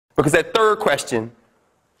Because that third question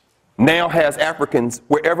now has Africans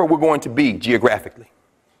wherever we're going to be geographically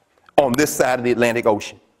on this side of the Atlantic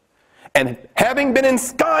Ocean. And having been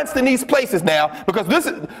ensconced in these places now, because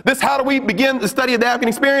this how do we begin the study of the African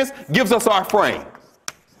experience, gives us our frame.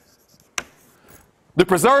 The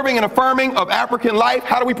preserving and affirming of African life,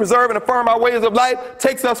 how do we preserve and affirm our ways of life,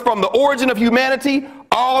 takes us from the origin of humanity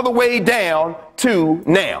all the way down to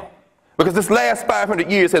now. Because this last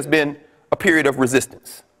 500 years has been a period of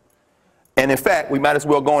resistance. And in fact, we might as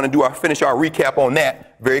well go on and finish our recap on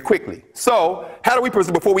that very quickly. So, how do we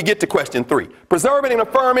preserve, before we get to question 3? Preserving and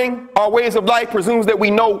affirming our ways of life presumes that we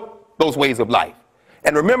know those ways of life.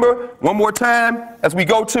 And remember, one more time, as we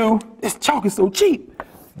go to, this chalk is so cheap,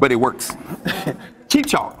 but it works. Cheap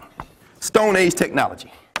chalk. Stone Age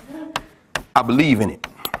technology. I believe in it.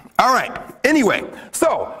 All right. Anyway,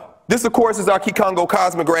 so this, of course, is our Kongo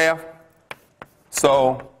cosmograph.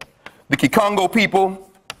 So the Kongo people,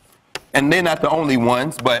 and they're not the only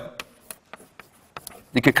ones, but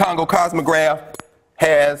the Kongo cosmograph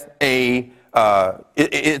has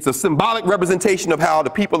it's a symbolic representation of how the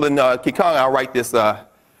people in Kongo, I'll write this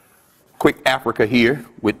quick Africa here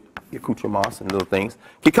with accoutrements and little things.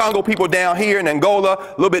 Kongo people down here in Angola,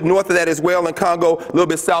 a little bit north of that as well in Congo, a little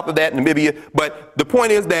bit south of that in Namibia. But the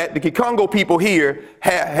point is that the Kongo people here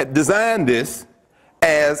had designed this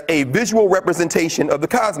as a visual representation of the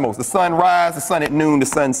cosmos. The sunrise, the sun at noon, the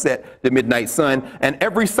sunset, the midnight sun. And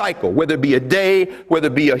every cycle, whether it be a day, whether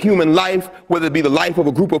it be a human life, whether it be the life of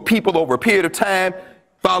a group of people over a period of time,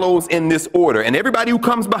 follows in this order. And everybody who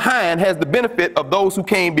comes behind has the benefit of those who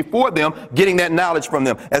came before them getting that knowledge from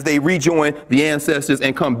them as they rejoin the ancestors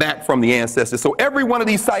and come back from the ancestors. So every one of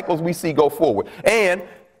these cycles we see go forward. And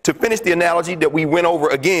to finish the analogy that we went over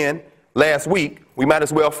again last week, we might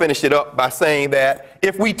as well finish it up by saying that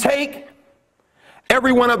if we take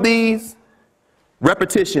every one of these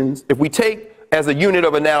repetitions, if we take as a unit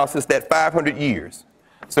of analysis that 500 years,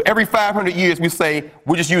 so every 500 years we say,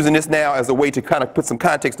 we're just using this now as a way to kind of put some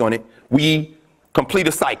context on it, we complete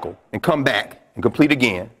a cycle and come back and complete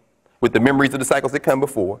again with the memories of the cycles that come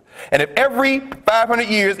before. And if every 500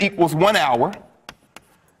 years equals 1 hour,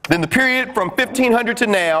 then the period from 1500 to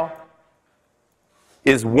now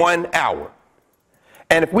is 1 hour.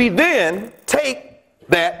 And if we then take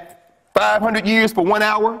that 500 years for 1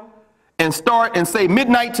 hour and start and say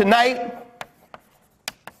midnight to night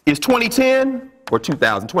is 2010 or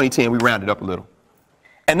 2000, 2010, we rounded up a little.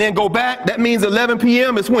 And then go back, that means 11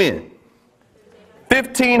 p.m. is when?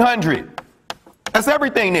 1500. That's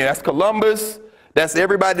everything there. That's Columbus. That's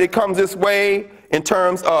everybody that comes this way in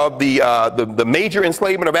terms of the major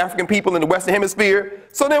enslavement of African people in the Western Hemisphere.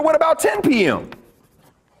 So then what about 10 p.m.?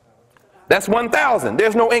 That's 1000.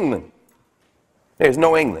 There's no England. There's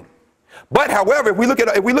no England. But however, if we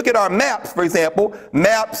look at our maps, for example,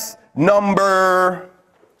 maps number,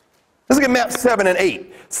 let's look at maps 7 and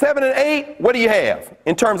 8. 7 and 8, what do you have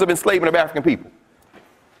in terms of enslavement of African people?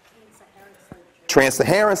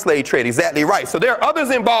 Trans-Saharan slave trade, exactly right. So there are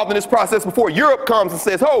others involved in this process before Europe comes and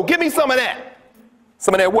says, oh, give me some of that.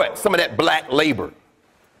 Some of that what? Some of that black labor.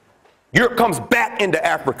 Europe comes back into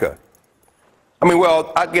Africa. I mean,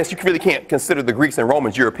 well, I guess you really can't consider the Greeks and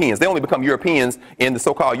Romans Europeans. They only become Europeans in the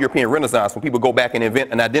so-called European Renaissance when people go back and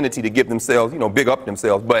invent an identity to give themselves, big up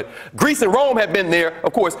themselves. But Greece and Rome have been there,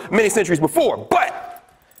 of course, many centuries before. But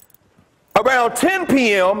around 10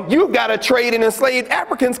 p.m., you've got a trade in enslaved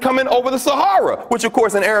Africans coming over the Sahara, which, of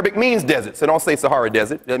course, in Arabic means desert. So don't say Sahara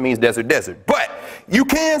Desert. That means desert. But you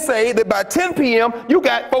can say that by 10 p.m., you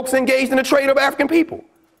got folks engaged in the trade of African people.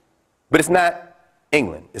 But it's not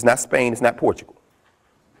England, it's not Spain, it's not Portugal.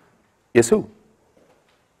 It's who?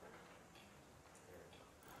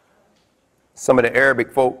 Some of the Arabic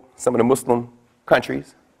folk, some of the Muslim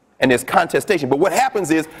countries, and there's contestation. But what happens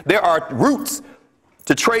is there are routes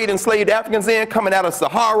to trade enslaved Africans in, coming out of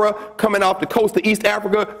Sahara, coming off the coast of East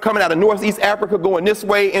Africa, coming out of Northeast Africa, going this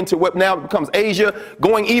way into what now becomes Asia,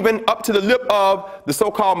 going even up to the lip of the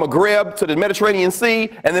so-called Maghreb to the Mediterranean Sea,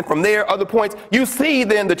 and then from there, other points. You see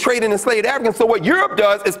then the trade in enslaved Africans. So what Europe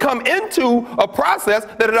does is come into a process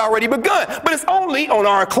that had already begun. But it's only on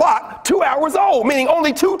our clock 2 hours old, meaning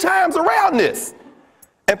only 2 times around this.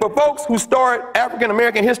 And for folks who start African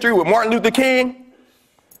American history with Martin Luther King,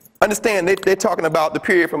 understand, they're talking about the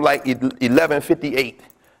period from like 1158.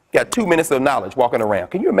 Got 2 minutes of knowledge walking around.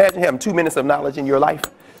 Can you imagine having 2 minutes of knowledge in your life?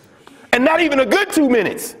 And not even a good 2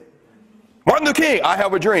 minutes. Martin Luther King, I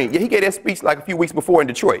have a dream. Yeah, he gave that speech like a few weeks before in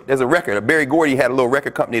Detroit. There's a record. Barry Gordy had a little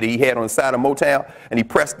record company that he had on the side of Motown, and he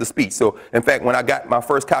pressed the speech. So, in fact, when I got my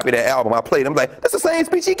first copy of that album, I played it. I'm like, that's the same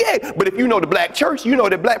speech he gave. But if you know the black church, you know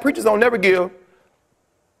that black preachers don't never give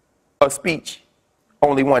a speech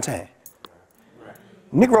only one time.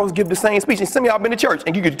 Negroes give the same speech, and some of y'all been to church,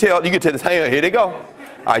 and you could tell this, hey, here they go.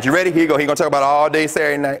 All right, you ready? Here you go. He's going to talk about all day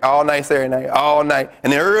Saturday night, all night Saturday night, all night,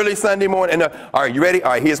 and then early Sunday morning. And all right, you ready?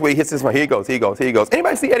 All right, here's where he hits this one. Here he goes, here he goes, here he goes.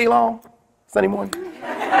 Anybody see Eddie Long Sunday morning?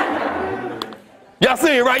 Y'all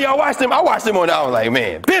see it, right? Y'all watched him? I watched him on. I was like,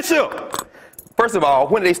 man, Bishop. First of all,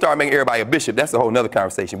 when did they start making everybody a bishop? That's a whole nother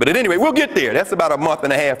conversation. But at any rate, we'll get there. That's about a month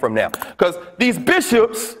and a half from now. Because these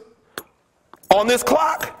bishops on this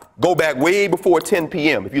clock go back way before 10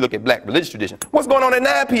 p.m. if you look at black religious tradition. What's going on at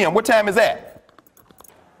 9 p.m.? What time is that?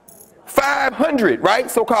 500,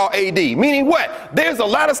 right? So-called AD. Meaning what? There's a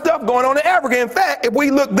lot of stuff going on in Africa. In fact, if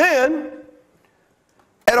we look then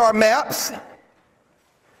at our maps,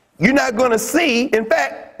 you're not going to see, in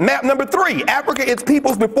fact, map number 3, Africa, its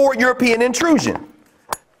peoples before European intrusion.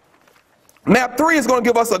 Map 3 is going to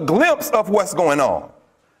give us a glimpse of what's going on,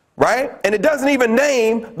 right? And it doesn't even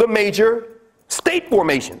name the major state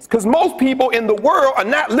formations, because most people in the world are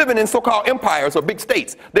not living in so-called empires or big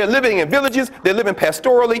states. They're living in villages, they're living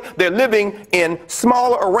pastorally, they're living in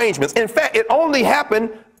smaller arrangements. In fact, it only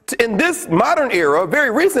happened in this modern era,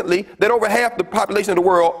 very recently, that over half the population of the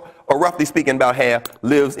world, or roughly speaking about half,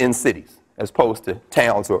 lives in cities, as opposed to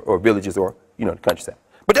towns or villages or, you know, the countryside.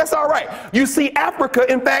 But that's all right. You see, Africa,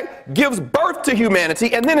 in fact, gives birth to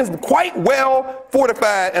humanity and then is quite well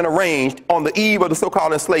fortified and arranged on the eve of the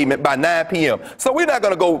so-called enslavement by 9 p.m. So we're not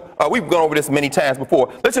going to go, we've gone over this many times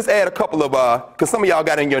before. Let's just add a couple of, because some of y'all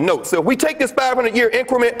got in your notes. So if we take this 500-year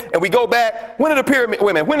increment and we go back, when did the pyramid,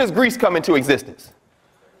 wait a minute, when does Greece come into existence?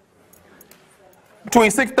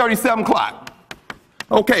 Between 6:30 and 7 o'clock.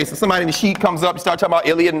 Okay, so somebody in the sheet comes up, you start talking about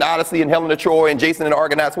Iliad and Odyssey and Helen of Troy and Jason and the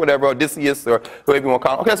Argonauts, whatever, Odysseus or whoever you want to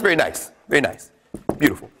call them. Okay, that's very nice. Very nice.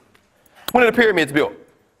 Beautiful. When are the pyramids built?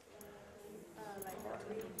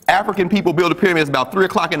 African people build the pyramids about 3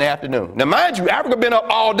 o'clock in the afternoon. Now, mind you, Africa been up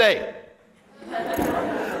all day.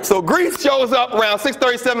 So Greece shows up around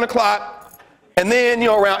 6:30, 7 o'clock, and then, you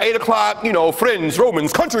know, around 8 o'clock, you know, friends,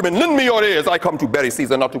 Romans, countrymen, lend me your ears. I come to bury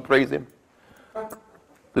Caesar, not to praise him.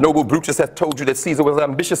 The noble Brutus hath told you that Caesar was an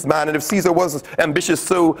ambitious man, and if Caesar was ambitious,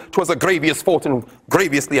 so 'twas a grievous fault, and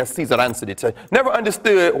grievously as Caesar answered it. Never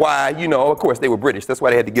understood why, you know, of course they were British, that's why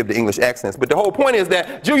they had to give the English accents. But the whole point is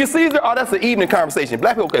that Julius Caesar, oh, that's an evening conversation.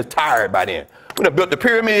 Black people get tired by then. We done built the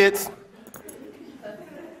pyramids,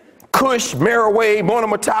 Kush, Merowe,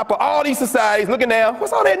 Monomotapa, all these societies. Looking down,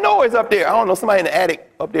 what's all that noise up there? I don't know, somebody in the attic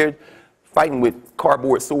up there fighting with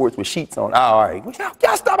cardboard swords with sheets on. Oh, all right,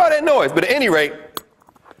 y'all stop all that noise. But at any rate,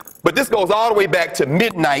 but this goes all the way back to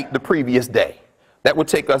midnight the previous day. That would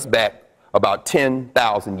take us back about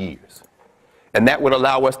 10,000 years. And that would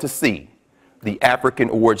allow us to see the African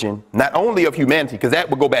origin, not only of humanity, because that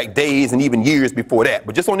would go back days and even years before that,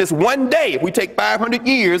 but just on this one day, if we take 500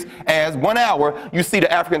 years as 1 hour, you see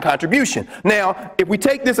the African contribution. Now, if we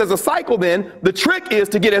take this as a cycle, then the trick is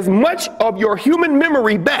to get as much of your human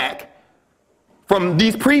memory back from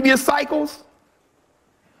these previous cycles,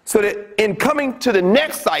 so that in coming to the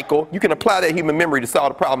next cycle, you can apply that human memory to solve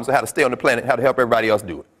the problems of how to stay on the planet, how to help everybody else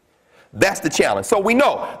do it. That's the challenge. So we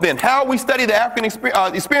know then how we study the African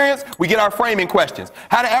experience, we get our framing questions.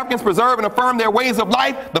 How do Africans preserve and affirm their ways of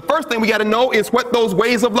life? The first thing we got to know is what those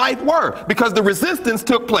ways of life were, because the resistance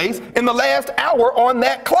took place in the last hour on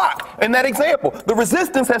that clock. In that example, the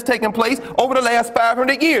resistance has taken place over the last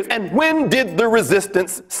 500 years. And when did the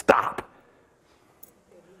resistance stop?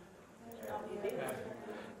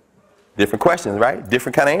 Different questions, right?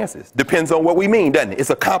 Different kind of answers. Depends on what we mean, doesn't it? It's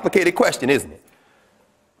a complicated question, isn't it?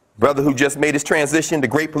 Brother who just made his transition to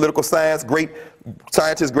great political science, great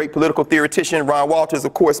scientist, great political theoretician, Ron Walters,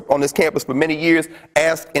 of course, on this campus for many years,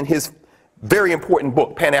 asked in his very important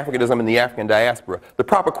book, Pan-Africanism in the African Diaspora, the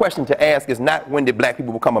proper question to ask is not when did black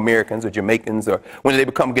people become Americans or Jamaicans, or when did they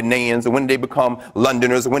become Ghanaians, or when did they become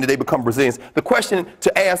Londoners, or when did they become Brazilians. The question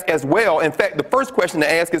to ask as well, in fact, the first question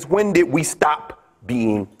to ask is when did we stop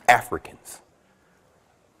being Africans?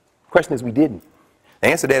 The question is we didn't. The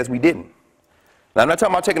answer to that is we didn't. Now, I'm not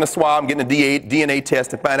talking about taking a swab and getting a DNA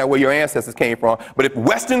test and find out where your ancestors came from. But if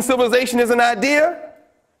Western civilization is an idea,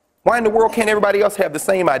 why in the world can't everybody else have the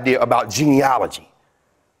same idea about genealogy?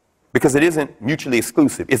 Because it isn't mutually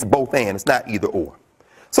exclusive. It's both and. It's not either or.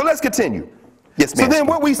 So let's continue. Yes, ma'am. So then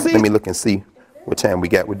what we see. Let me look and see what time we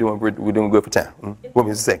got. We're doing good for time. What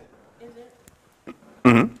was you say?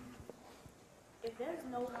 Mm-hmm.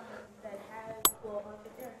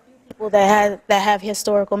 That have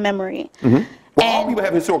historical memory. Mm-hmm. Well, all people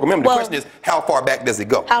have historical memory. The question is, how far back does it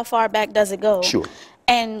go? How far back does it go? Sure.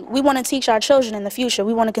 And we want to teach our children in the future.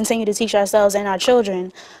 We want to continue to teach ourselves and our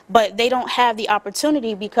children, but they don't have the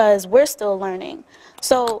opportunity because we're still learning.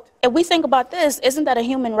 So if we think about this, isn't that a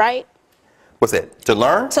human right? What's that? To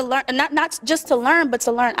learn? To learn, not just to learn, but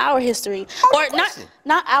to learn our history. Or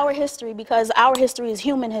not our history, because our history is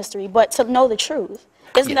human history, but to know the truth.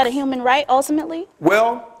 Isn't that a human right, ultimately?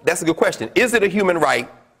 Well, that's a good question. Is it a human right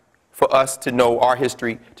for us to know our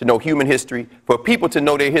history, to know human history, for people to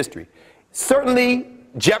know their history? Certainly,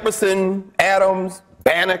 Jefferson, Adams,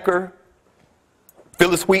 Banneker,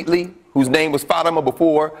 Phyllis Wheatley, whose name was Fatima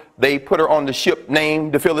before they put her on the ship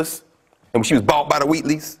named the Phyllis, and she was bought by the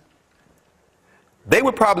Wheatleys. They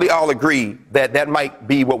would probably all agree that that might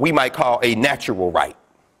be what we might call a natural right.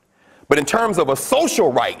 But in terms of a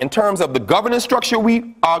social right, in terms of the governance structure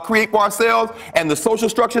we create for ourselves and the social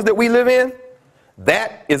structures that we live in,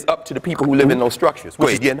 that is up to the people who live in those structures. Go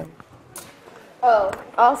ahead, Jenna. Oh,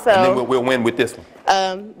 also. And then we'll win with this one.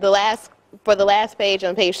 For the last page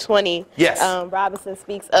on page 20, yes. Robinson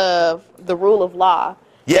speaks of the rule of law.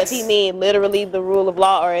 Yes. Does he mean literally the rule of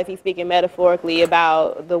law, or is he speaking metaphorically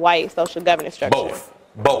about the white social governance structure? Both.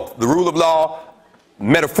 Both. The rule of law,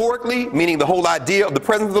 metaphorically, meaning the whole idea of the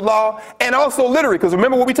presence of the law, and also literally, because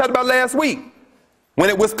remember what we talked about last week. When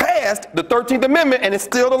it was passed, the 13th Amendment, and it's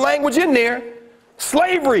still the language in there,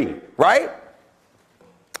 slavery, right?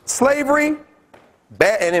 Slavery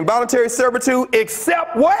and involuntary servitude,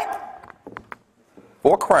 except what?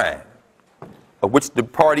 For crime, of which the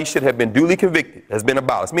party should have been duly convicted, has been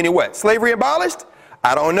abolished. Meaning what? Slavery abolished?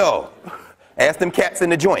 I don't know. Ask them cats in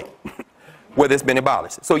the joint whether it's been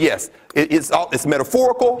abolished. So yes, it's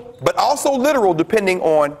metaphorical, but also literal depending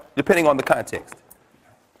on the context.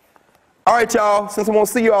 All right, y'all, since I won't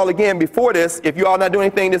see you all again before this, if you all not doing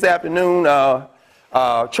anything this afternoon,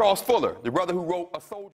 Charles Fuller, the brother who wrote A Soldier.